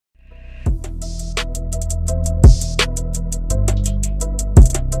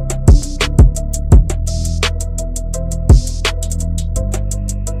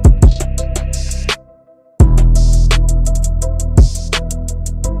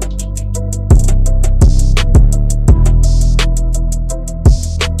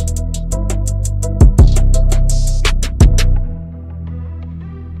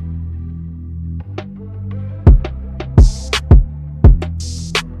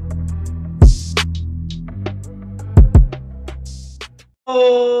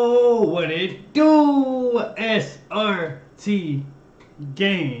Oh, what it do? SRT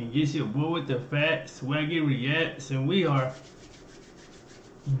gang. It's your boy with the fat swaggy reacts, and we are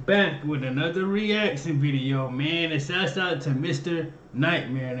back with another reaction video, man. And shouts out to Mr.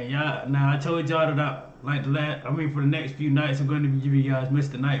 Nightmare. And y'all, now I told y'all that for the next few nights, I'm going to be giving you guys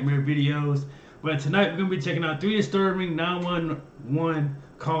Mr. Nightmare videos. But tonight we're going to be checking out 3 disturbing 911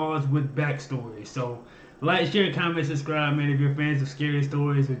 calls with backstories. So like, share, comment, subscribe, man, if you're fans of scary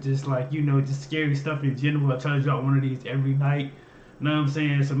stories or just just scary stuff in general. I try to drop one of these every night. You know what I'm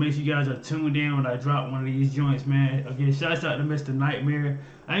saying? So make sure you guys are tuned in when I drop one of these joints, man. Again, shouts out to Mr. Nightmare.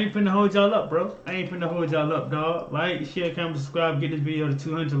 I ain't finna hold y'all up, bro. I ain't finna hold y'all up, dog. Like, share, comment, subscribe, get this video to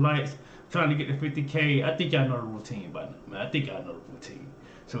 200 likes. I'm trying to get to 50K. I think y'all know the routine by now, man. I think y'all know the routine.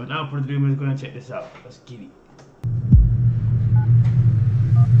 So without further ado, let's go ahead and check this out. Let's get it.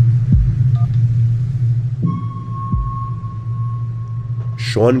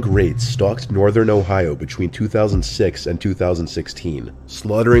 Sean Grates stalked northern Ohio between 2006 and 2016,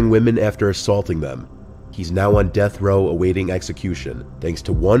 slaughtering women after assaulting them. He's now on death row awaiting execution, thanks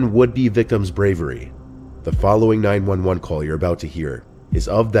to one would-be victim's bravery. The following 911 call you're about to hear is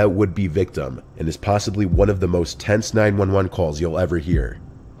of that would-be victim and is possibly one of the most tense 911 calls you'll ever hear.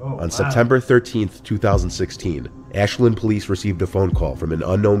 On September 13th, 2016, Ashland police received a phone call from an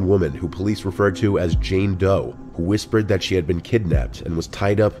unknown woman who police referred to as Jane Doe, who whispered that she had been kidnapped and was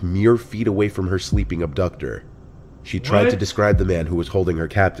tied up mere feet away from her sleeping abductor. She tried to describe the man who was holding her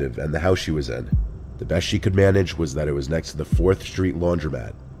captive and the house she was in. The best she could manage was that it was next to the 4th Street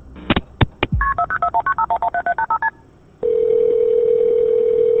laundromat.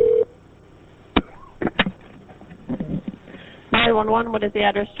 What is the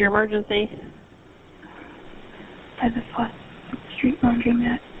address to your emergency? By the 4th Street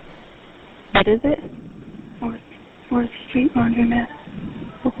laundromat. What is it? 4th Street laundromat.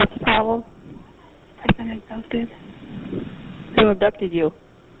 What's the problem? I've been abducted. Who abducted you?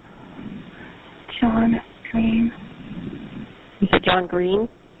 Sean Green. You said John Green?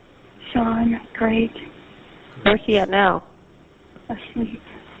 Sean Great. Where's he at now? Asleep.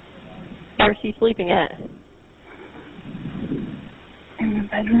 Where's he sleeping at? In the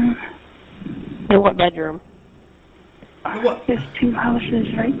bedroom. In what bedroom? There's 2 houses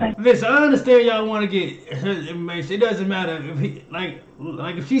right by. Listen, I understand y'all want to get information. It doesn't matter if he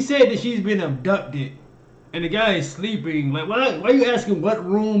if she said that she's been abducted and the guy is sleeping. Like, why are you asking what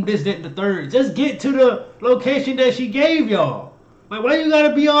room, this, that, and the third? Just get to the location that she gave y'all. Like, why you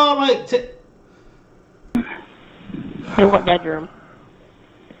gotta be all like? In what bedroom?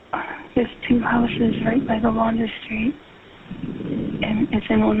 There's 2 houses right by the laundry street, and it's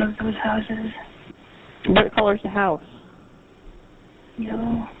in one of those houses. What color's the house?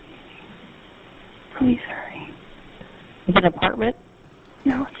 Yellow. Please hurry. Is it an apartment?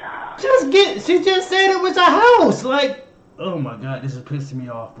 No, it's a house. She just said it was a house. Like, oh my God, this is pissing me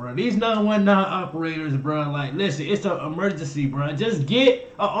off, bro. These 911 operators, bro. Like, listen, it's an emergency, bro. Just get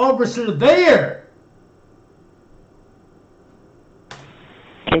an officer there.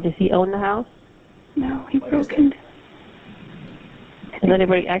 Okay, does he own the house? No, he broke into. Does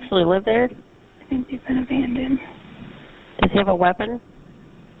anybody actually live there? I think they've been abandoned. Does he have a weapon?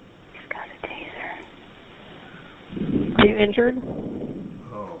 He's got a taser. Are you injured?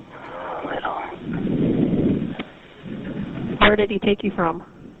 Oh my A little. Where did he take you from?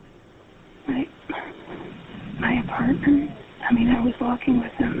 My apartment. I mean, I was walking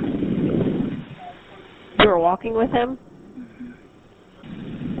with him. You were walking with him?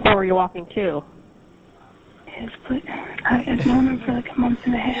 Where were you walking to? I've known him for like a month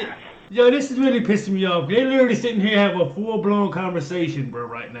and a half. Yo, this is really pissing me off. They literally sitting here having a full-blown conversation, bro,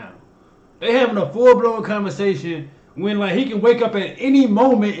 right now. They having a full-blown conversation when, like, he can wake up at any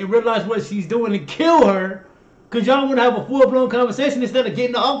moment and realize what she's doing and kill her because y'all want to have a full-blown conversation instead of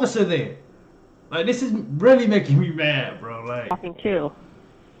getting the officer there. Like, this is really making me mad, bro. Like, Walking to?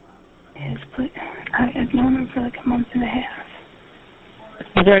 I've known him for like a month and a half.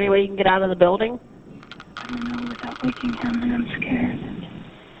 Is there any way you can get out of the building? I don't know without waking him, and I'm scared.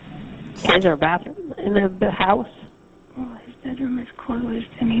 Is there a bathroom in the house? Well, his bedroom is closed,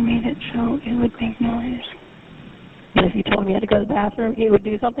 and he made it so it would make noise. And if you told him you had to go to the bathroom, he would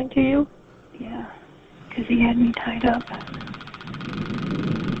do something to you? Yeah, because he had me tied up.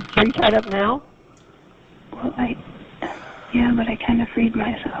 Are you tied up now? Well, yeah, but I kind of freed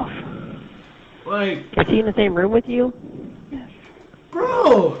myself. like, Is he in the same room with you? Yes,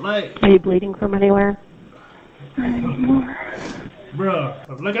 bro, like, Are you bleeding from anywhere? not anymore. bro,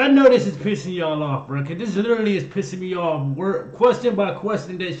 like, I know this is pissing y'all off, bro, because this literally is pissing me off, question by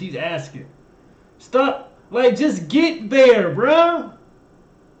question that she's asking. Stop, like, just get there, bro.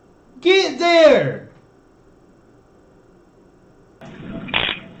 Get there! Oh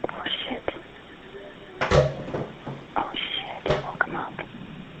shit. Oh shit, I woke him up.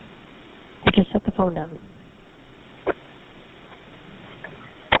 I just set the phone down.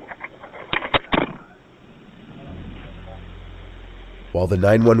 While the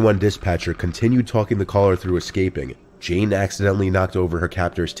 911 dispatcher continued talking the caller through escaping, Jane accidentally knocked over her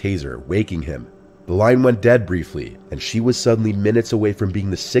captor's taser, waking him. The line went dead briefly, and she was suddenly minutes away from being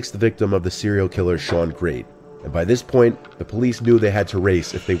the 6th victim of the serial killer Sean Great. And by this point, the police knew they had to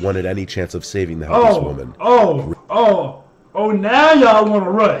race if they wanted any chance of saving the helpless woman. Oh, now y'all want to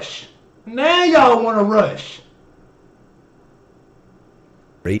rush. Now y'all want to rush.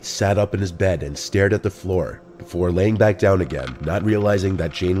 Great sat up in his bed and stared at the floor, before laying back down again, not realizing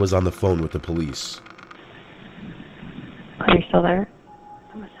that Jane was on the phone with the police. Are you still there?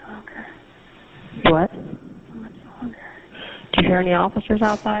 So much longer. What? So much longer. Do you hear any officers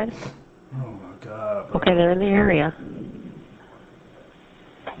outside? Oh my God, bro. Okay, they're in the area.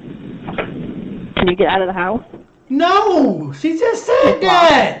 Can you get out of the house? No, she just said It's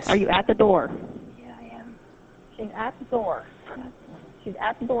that. locked. Are you at the door? Yeah, I am. She's at the door. She's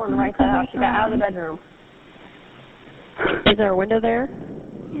at the door on the right side of the house. She got out of the bedroom. Is there a window there?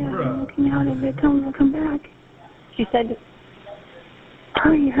 Yeah, Bruh. I'm looking out of it. Tell them to come back. She said,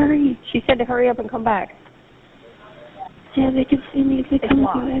 Hurry. she said to hurry up and come back. Yeah, they can see me if they It's come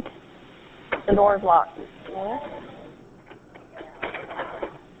locked. to it. The door is locked.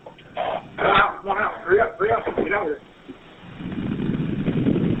 Come out, hurry up, get out of here.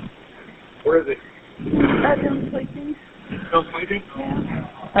 Where is it? Bedroom sleeping. Still sleeping?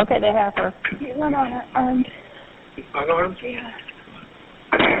 Yeah. Okay, they have her. He's not armed. He's unarmed? Yeah.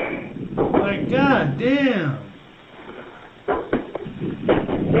 Like, God damn.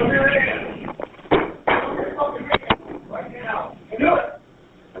 Right now. Do it.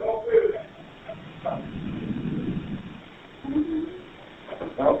 Don't do that.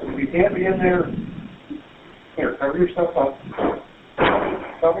 Well, if you can't be in there, here, cover yourself up.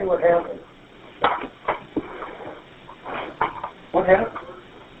 Tell me what happened. What happened?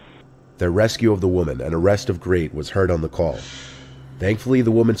 Their rescue of the woman and arrest of Great was heard on the call. Thankfully, the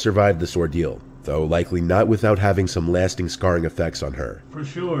woman survived this ordeal, though likely not without having some lasting scarring effects on her. For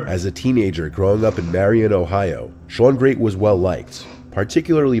sure. As a teenager growing up in Marion, Ohio, Sean Great was well liked,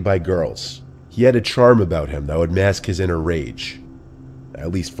 particularly by girls. He had a charm about him that would mask his inner rage,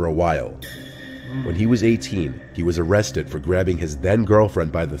 at least for a while. When he was 18, he was arrested for grabbing his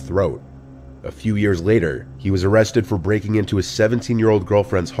then-girlfriend by the throat. A few years later, he was arrested for breaking into his 17-year-old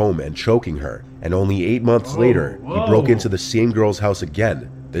girlfriend's home and choking her, and only 8 months later, he broke into the same girl's house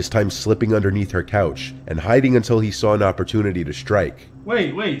again, this time slipping underneath her couch and hiding until he saw an opportunity to strike.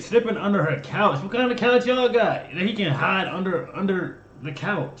 Wait, slipping under her couch. What kind of couch y'all got that he can hide under the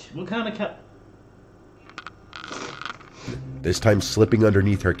couch? What kind of couch? This time slipping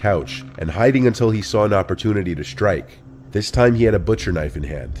underneath her couch and hiding until he saw an opportunity to strike. This time he had a butcher knife in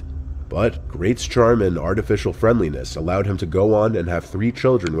hand. But Great's charm and artificial friendliness allowed him to go on and have 3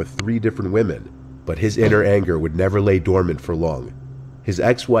 children with 3 different women. But his inner anger would never lay dormant for long. His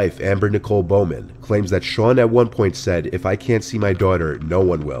ex-wife, Amber Nicole Bowman, claims that Sean at one point said, "If I can't see my daughter, no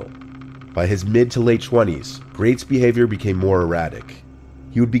one will." By his mid to late 20s, Great's behavior became more erratic.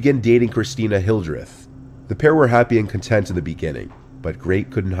 He would begin dating Christina Hildreth. The pair were happy and content in the beginning, but Great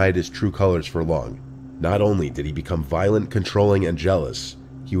couldn't hide his true colors for long. Not only did he become violent, controlling, and jealous,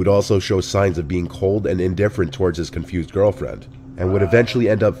 he would also show signs of being cold and indifferent towards his confused girlfriend, and would eventually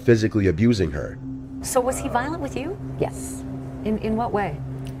end up physically abusing her. So was he violent with you? Yes. In what way?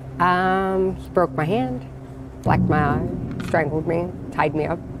 He broke my hand, blacked my eye, strangled me, tied me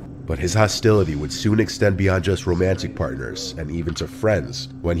up. But his hostility would soon extend beyond just romantic partners, and even to friends,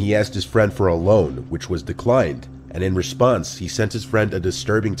 when he asked his friend for a loan, which was declined, and in response, he sent his friend a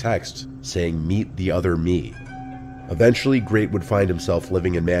disturbing text saying, "Meet the other me." Eventually, Great would find himself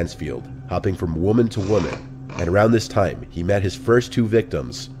living in Mansfield, hopping from woman to woman, and around this time, he met his first 2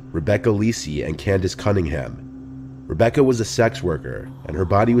 victims, Rebecca Lisi and Candace Cunningham. Rebecca was a sex worker, and her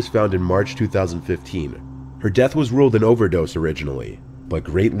body was found in March 2015. Her death was ruled an overdose originally, but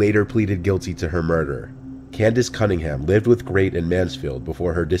Great later pleaded guilty to her murder. Candace Cunningham lived with Great in Mansfield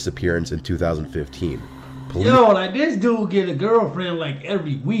before her disappearance in 2015. Yo, like this dude get a girlfriend like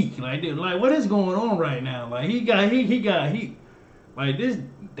every week. Like what is going on right now? Like he like this.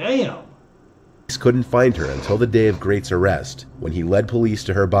 Damn. Police couldn't find her until the day of Great's arrest, when he led police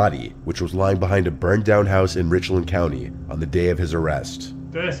to her body, which was lying behind a burned down house in Richland County on the day of his arrest.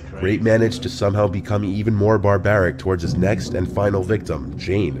 That's crazy. Great managed to somehow become even more barbaric towards his next and final victim,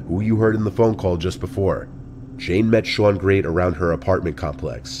 Jane, who you heard in the phone call just before. Jane met Sean Great around her apartment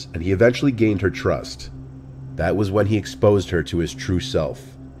complex, and he eventually gained her trust. That was when he exposed her to his true self.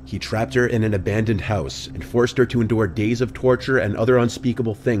 He trapped her in an abandoned house and forced her to endure days of torture and other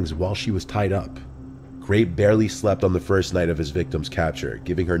unspeakable things while she was tied up. Great barely slept on the first night of his victim's capture,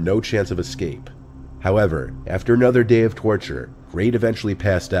 giving her no chance of escape. However, after another day of torture, Great eventually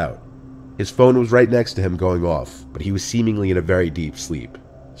passed out. His phone was right next to him going off, but he was seemingly in a very deep sleep.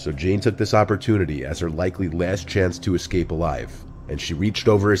 So Jane took this opportunity as her likely last chance to escape alive, and she reached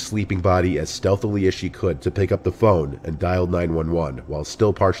over his sleeping body as stealthily as she could to pick up the phone and dialed 911 while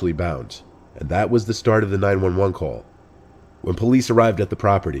still partially bound. And that was the start of the 911 call. When police arrived at the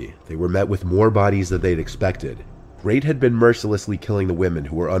property, they were met with more bodies than they'd expected. Great had been mercilessly killing the women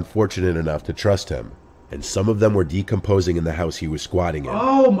who were unfortunate enough to trust him, and some of them were decomposing in the house he was squatting in.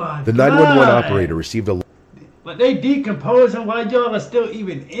 Oh my God. The 911 operator received a Like they decomposing while y'all are still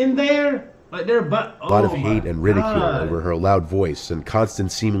even in there? Like they're lot of hate and ridicule over her loud voice and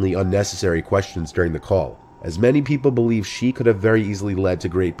constant seemingly unnecessary questions during the call, as many people believe she could have very easily led to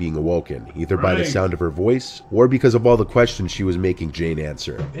Great being awoken, either by the sound of her voice or because of all the questions she was making Jane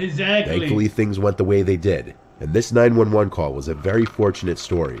answer. Exactly. Thankfully, things went the way they did, and this 911 call was a very fortunate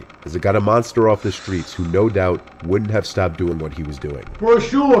story, as it got a monster off the streets who no doubt wouldn't have stopped doing what he was doing. For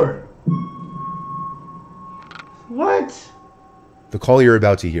sure. What? The call you're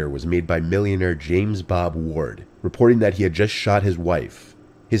about to hear was made by millionaire James Bob Ward, reporting that he had just shot his wife.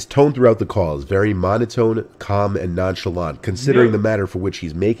 His tone throughout the call is very monotone, calm, and nonchalant, considering the matter for which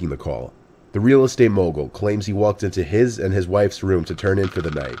he's making the call. The real estate mogul claims he walked into his and his wife's room to turn in for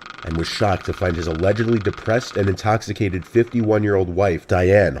the night, and was shocked to find his allegedly depressed and intoxicated 51-year-old wife,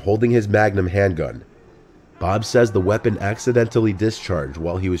 Diane, holding his Magnum handgun. Bob says the weapon accidentally discharged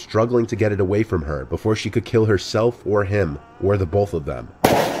while he was struggling to get it away from her before she could kill herself or him, or the both of them.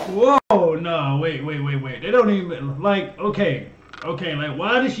 Whoa, no, wait. They don't even, like, okay, like,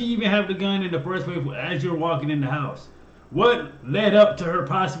 why did she even have the gun in the first place as you're walking in the house? What led up to her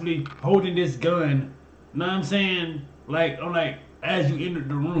possibly holding this gun, know what I'm saying, like, as you entered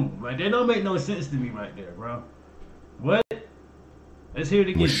the room? Like, that don't make no sense to me right there, bro. What? Let's hear it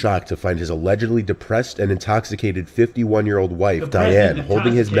again. He was shocked to find his allegedly depressed and intoxicated 51-year-old wife, Diane,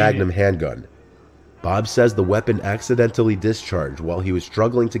 holding his Magnum handgun. Bob says the weapon accidentally discharged while he was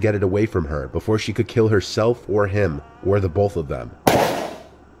struggling to get it away from her before she could kill herself or him, or the both of them.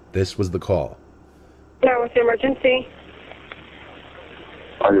 This was the call. Yeah, what's the emergency?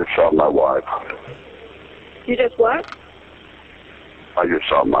 I just shot my wife. You just what? I just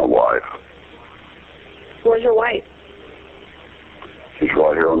shot my wife. Where's your wife? She's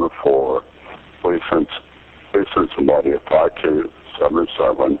right here on the floor. Please send somebody at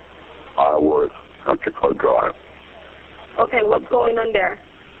 5277 Iowa Country Club Drive. Okay, what's going on there?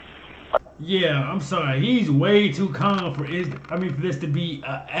 Yeah, I'm sorry. He's way too calm for this to be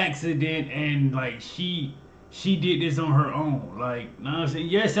an accident, and like she did this on her own. Like, know what I'm saying?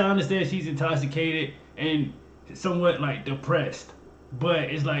 Yes, I understand she's intoxicated and somewhat like depressed, but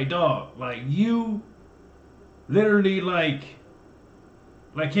it's like, dog, like you literally can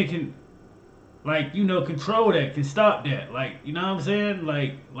control that, can stop that. Like, you know what I'm saying?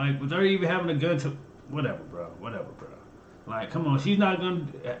 Like with her even having a gun to whatever, bro. Like, come on, she's not gonna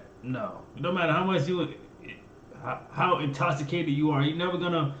no. No matter how much how intoxicated you are, you're never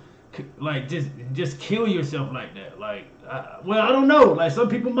gonna like just kill yourself like that. Like, well, I don't know. Like, some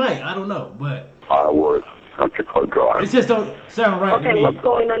people might. I don't know, but Iowa Country Club Drive. it just don't sound right to Okay, me. what's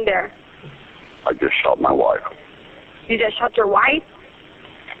going on there? I just shot my wife. You just shot your wife?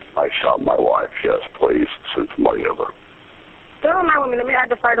 I shot my wife. Yes, please send somebody over. Stay on my woman. Let me add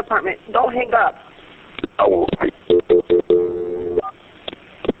the fire department. Don't hang up. I will.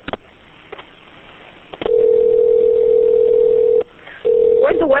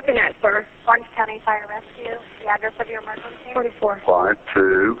 Where's the weapon at, sir? Orange County Fire Rescue. The address of your emergency? 44.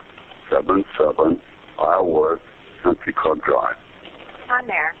 5277 Iowa Country Club Drive. On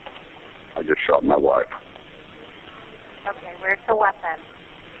there. I just shot my wife. Okay, where's the weapon?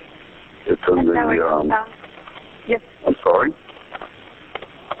 It's in the, Yes. I'm sorry?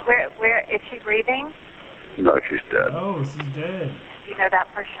 Where, is she breathing? No, she's dead. Oh, she's dead. You know that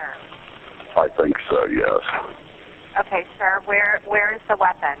for sure. I think so, yes. Okay, sir, where is the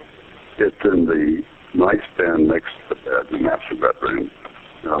weapon? It's in the nightstand next to the bed in the master bedroom.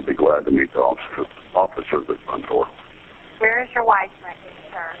 And I'll be glad to meet the officers at the front door. Where is your wife, sir?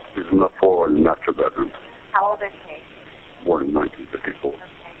 She's in the floor in the master bedroom. How old is she? Born in 1954. Okay,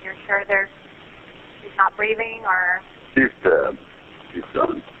 you're sure she's not breathing, or? She's dead. She's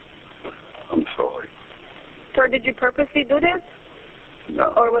done. I'm sorry. Sir, did you purposely do this?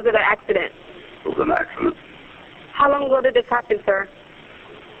 No, Or was it an accident? it was an accident. How long ago did this happen, sir?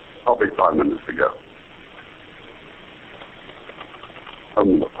 Probably 5 minutes ago. I'm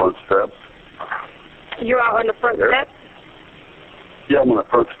on the front steps. You're out on the front steps? Yeah, I'm on the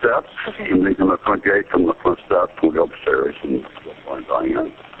front steps. Okay. I'm leaving the front gate from the front steps. We'll go upstairs and we'll find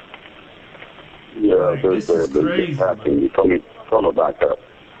Diane. Yeah, This is crazy. happening. You told me back up.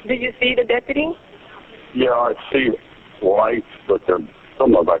 Did you see the deputy? Yeah, I see lights, but they're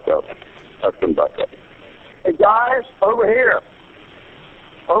somewhere back up. That's them back up. Hey, guys, over here.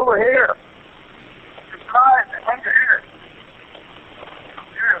 Over here. Guys, over here.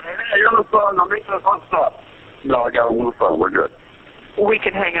 Hey, you're on the phone. I'm making the front stop. No, I got him on the phone. We're good. We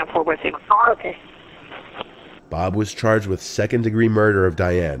can hang up. We're with him. Okay. Bob was charged with second-degree murder of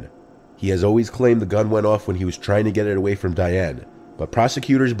Diane. He has always claimed the gun went off when he was trying to get it away from Diane, but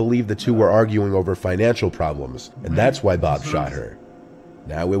prosecutors believe the two were arguing over financial problems, and that's why Bob shot her.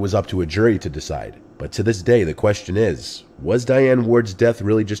 Now it was up to a jury to decide, but to this day the question is, was Diane Ward's death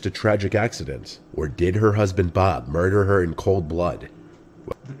really just a tragic accident, or did her husband Bob murder her in cold blood?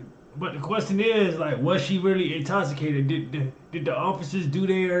 But the question is, like, was she really intoxicated? Did the officers do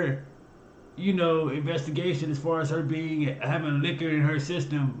their, investigation as far as her having liquor in her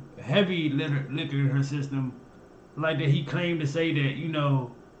system, heavy liquor in her system, like that he claimed to say that,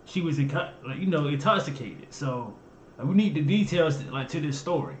 she was intoxicated. So we need the details to this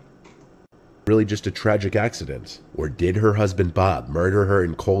story. Really just a tragic accident, or did her husband Bob murder her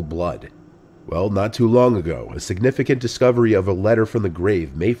in cold blood? Well, not too long ago, a significant discovery of a letter from the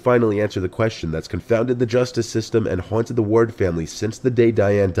grave may finally answer the question that's confounded the justice system and haunted the Ward family since the day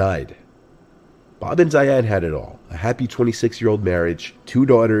Diane died. Bob and Diane had it all: a happy 26-year-old marriage, 2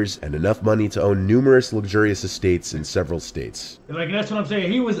 daughters, and enough money to own numerous luxurious estates in several states. That's what I'm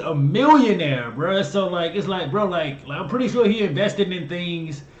saying. He was a millionaire, bro. So it's bro, I'm pretty sure he invested in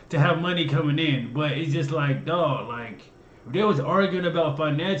things to have money coming in, but it's just dog, if they was arguing about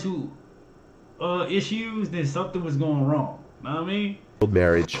financial issues, then something was going wrong. Know what I mean?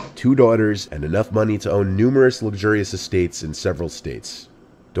 Marriage, 2 daughters, and enough money to own numerous luxurious estates in several states.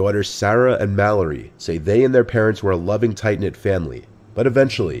 Daughters Sarah and Mallory say they and their parents were a loving, tight-knit family. But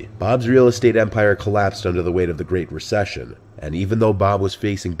eventually, Bob's real estate empire collapsed under the weight of the Great Recession, and even though Bob was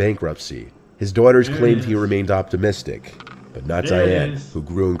facing bankruptcy, his daughters claimed he remained optimistic. But not Diane, who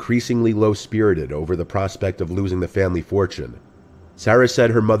grew increasingly low-spirited over the prospect of losing the family fortune. Sarah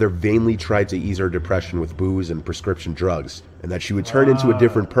said her mother vainly tried to ease her depression with booze and prescription drugs, and that she would turn into a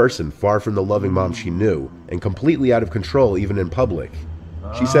different person far from the loving mom she knew, and completely out of control even in public.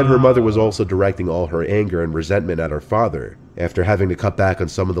 She said her mother was also directing all her anger and resentment at her father, after having to cut back on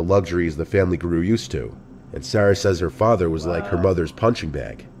some of the luxuries the family grew used to. And Sarah says her father was like her mother's punching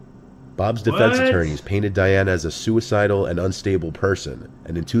bag. Bob's defense attorneys painted Diane as a suicidal and unstable person,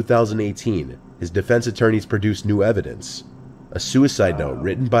 and in 2018, his defense attorneys produced new evidence. A suicide note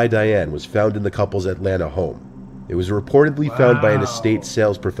written by Diane was found in the couple's Atlanta home. It was reportedly found by an estate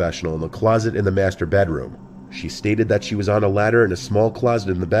sales professional in the closet in the master bedroom. She stated that she was on a ladder in a small closet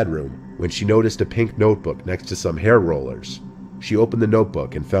in the bedroom when she noticed a pink notebook next to some hair rollers. She opened the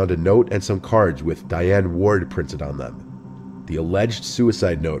notebook and found a note and some cards with Diane Ward printed on them. The alleged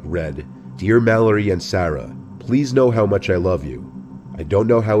suicide note read, "Dear Mallory and Sarah, please know how much I love you. I don't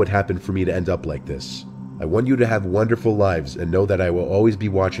know how it happened for me to end up like this. I want you to have wonderful lives and know that I will always be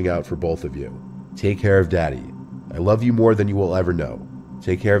watching out for both of you. Take care of Daddy. I love you more than you will ever know.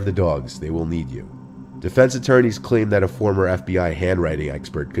 Take care of the dogs, they will need you." Defense attorneys claim that a former FBI handwriting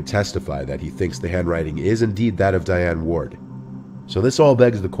expert could testify that he thinks the handwriting is indeed that of Diane Ward. So this all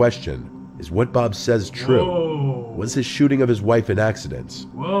begs the question, is what Bob says true? Whoa. Was his shooting of his wife an accident?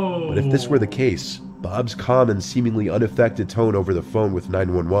 Whoa. But if this were the case, Bob's calm and seemingly unaffected tone over the phone with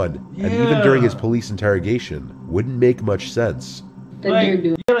 911, and even during his police interrogation, wouldn't make much sense.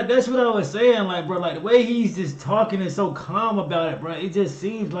 That's what I was saying, bro, the way he's just talking and so calm about it, bro, it just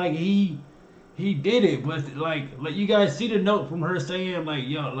seems like he did it, but you guys see the note from her saying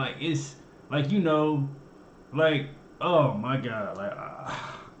it's oh my god,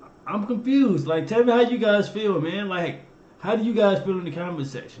 I'm confused. Tell me how you guys feel, man. How do you guys feel in the comment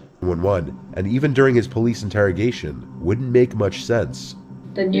section? 911, and even during his police interrogation, wouldn't make much sense.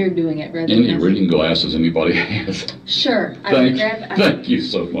 Then you're doing it rather Any reading glasses anybody has? Sure. Thank you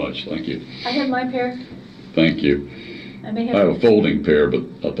so much. Thank you. I have my pair. Thank you. I have a folding pair, but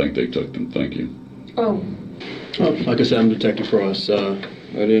I think they took them. Thank you. Oh. Well, like I said, I'm Detective Frost. I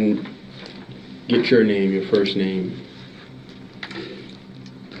didn't get your name, your first name.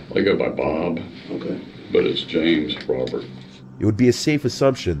 I go by Bob. Okay. But it's James Robert. It would be a safe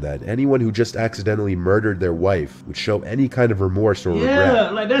assumption that anyone who just accidentally murdered their wife would show any kind of remorse or regret.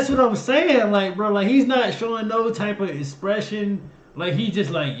 Yeah, like that's what I'm saying. Like, bro, like he's not showing no type of expression. Like he just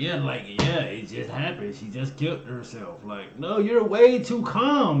yeah, it just happened. She just killed herself. Like, no, you're way too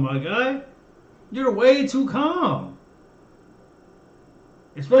calm, my guy. You're way too calm.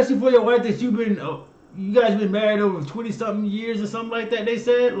 Especially for your wife that you guys been married over 20-something years or something like that. They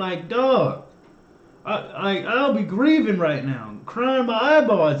said, like, dog. I'll be grieving right now, crying my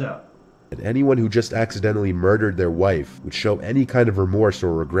eyeballs out. And anyone who just accidentally murdered their wife would show any kind of remorse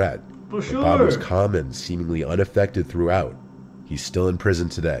or regret. For But sure. Bob was calm and seemingly unaffected throughout. He's still in prison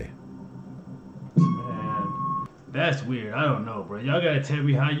today. Man, that's weird. I don't know, bro. Y'all gotta tell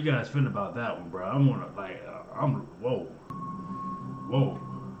me how you guys feel about that one, bro. Whoa.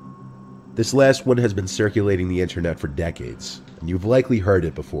 This last one has been circulating the internet for decades, and you've likely heard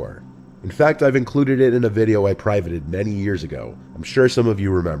it before. In fact, I've included it in a video I privated many years ago. I'm sure some of you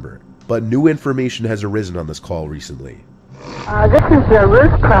remember. But new information has arisen on this call recently. This is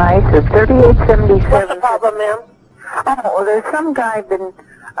Ruth Price of 3877. What's the problem, ma'am? Oh, well, there's some guy been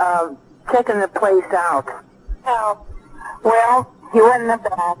checking the place out. How? Well, he went in the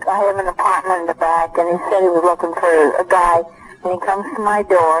back. I have an apartment in the back, and he said he was looking for a guy. And he comes to my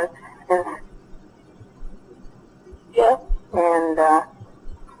door, and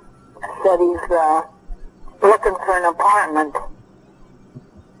said he's looking for an apartment.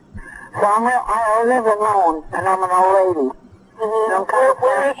 So I live alone, and I'm an old lady. Mm-hmm.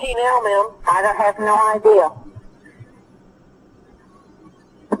 Where is he now, ma'am? I don't have no idea.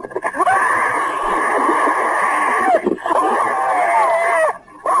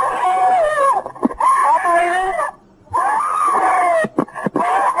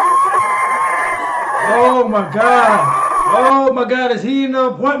 Oh my God. Oh my God, is he in the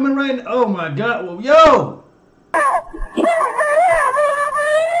apartment right now? Oh my God, well, yo!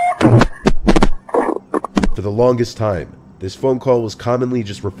 For the longest time, this phone call was commonly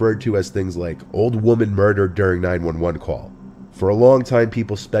just referred to as things like old woman murdered during 911 call. For a long time,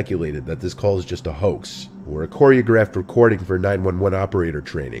 people speculated that this call is just a hoax, or a choreographed recording for 911 operator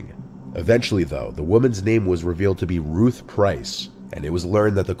training. Eventually though, the woman's name was revealed to be Ruth Price, and it was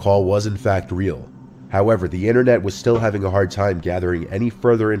learned that the call was in fact real. However, the internet was still having a hard time gathering any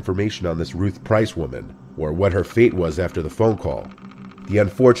further information on this Ruth Price woman, or what her fate was after the phone call. The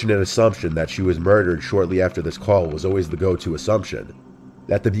unfortunate assumption that she was murdered shortly after this call was always the go-to assumption.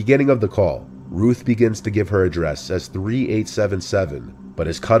 At the beginning of the call, Ruth begins to give her address as 3877, but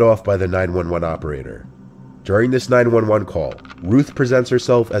is cut off by the 911 operator. During this 911 call, Ruth presents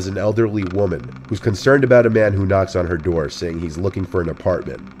herself as an elderly woman who's concerned about a man who knocks on her door saying he's looking for an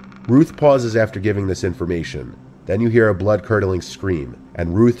apartment. Ruth pauses after giving this information. Then you hear a blood-curdling scream,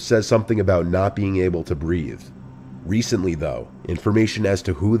 and Ruth says something about not being able to breathe. Recently, though, information as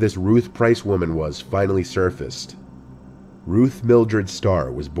to who this Ruth Price woman was finally surfaced. Ruth Mildred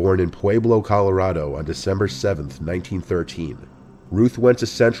Starr was born in Pueblo, Colorado on December 7, 1913. Ruth went to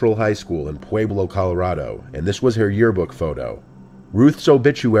Central High School in Pueblo, Colorado, and this was her yearbook photo. Ruth's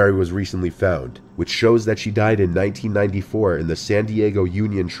obituary was recently found, which shows that she died in 1994 in the San Diego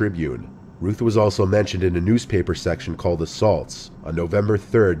Union-Tribune. Ruth was also mentioned in a newspaper section called Assaults on November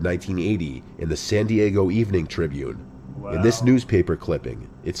 3, 1980 in the San Diego Evening Tribune. Wow. In this newspaper clipping,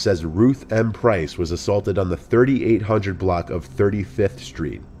 it says Ruth M. Price was assaulted on the 3800 block of 35th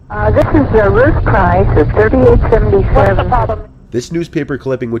Street. This is Ruth Price of 3877. This newspaper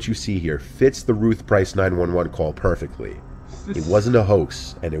clipping which you see here fits the Ruth Price 911 call perfectly. It wasn't a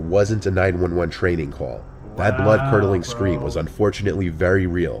hoax, and it wasn't a 911 training call. That blood-curdling scream was unfortunately very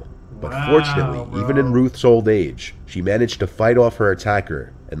real. But fortunately, even in Ruth's old age, she managed to fight off her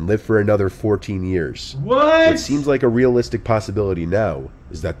attacker and live for another 14 years. What seems like a realistic possibility now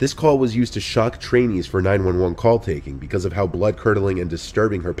is that this call was used to shock trainees for 911 call taking because of how blood-curdling and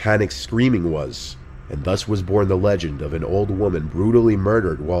disturbing her panic screaming was. And thus was born the legend of an old woman brutally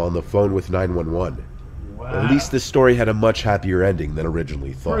murdered while on the phone with 911. At least this story had a much happier ending than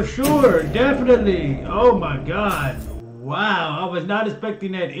originally thought. For sure, definitely. Oh my God. Wow, I was not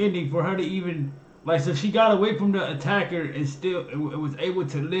expecting that ending for her to even, so she got away from the attacker and still was able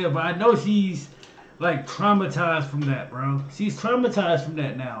to live. I know she's, traumatized from that, bro. She's traumatized from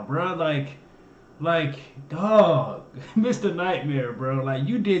that now, bro. Dog, Mr. Nightmare, bro.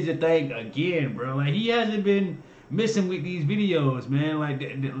 You did your thing again, bro. He hasn't been missing with these videos,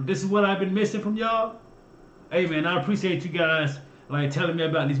 man. This is what I've been missing from y'all. Hey, man, I appreciate you guys, telling me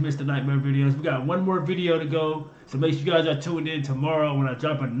about these Mr. Nightmare videos. We got one more video to go, so make sure you guys are tuned in tomorrow when I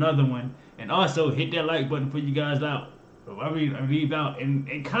drop another one. And also, hit that like button for you guys out. Leave out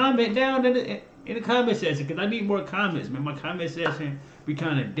and comment down in the comment section, because I need more comments, man. My comment section be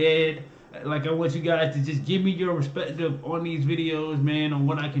kind of dead. Like, I want you guys to just give me your perspective on these videos, man, on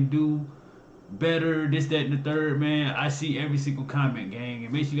what I can do better, this, that, and the third, man. I see every single comment, gang.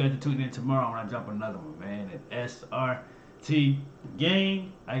 And make sure you guys tune in tomorrow when I drop another one, man. At SRT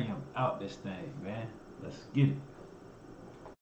Gang, I am out this thing, man. Let's get it.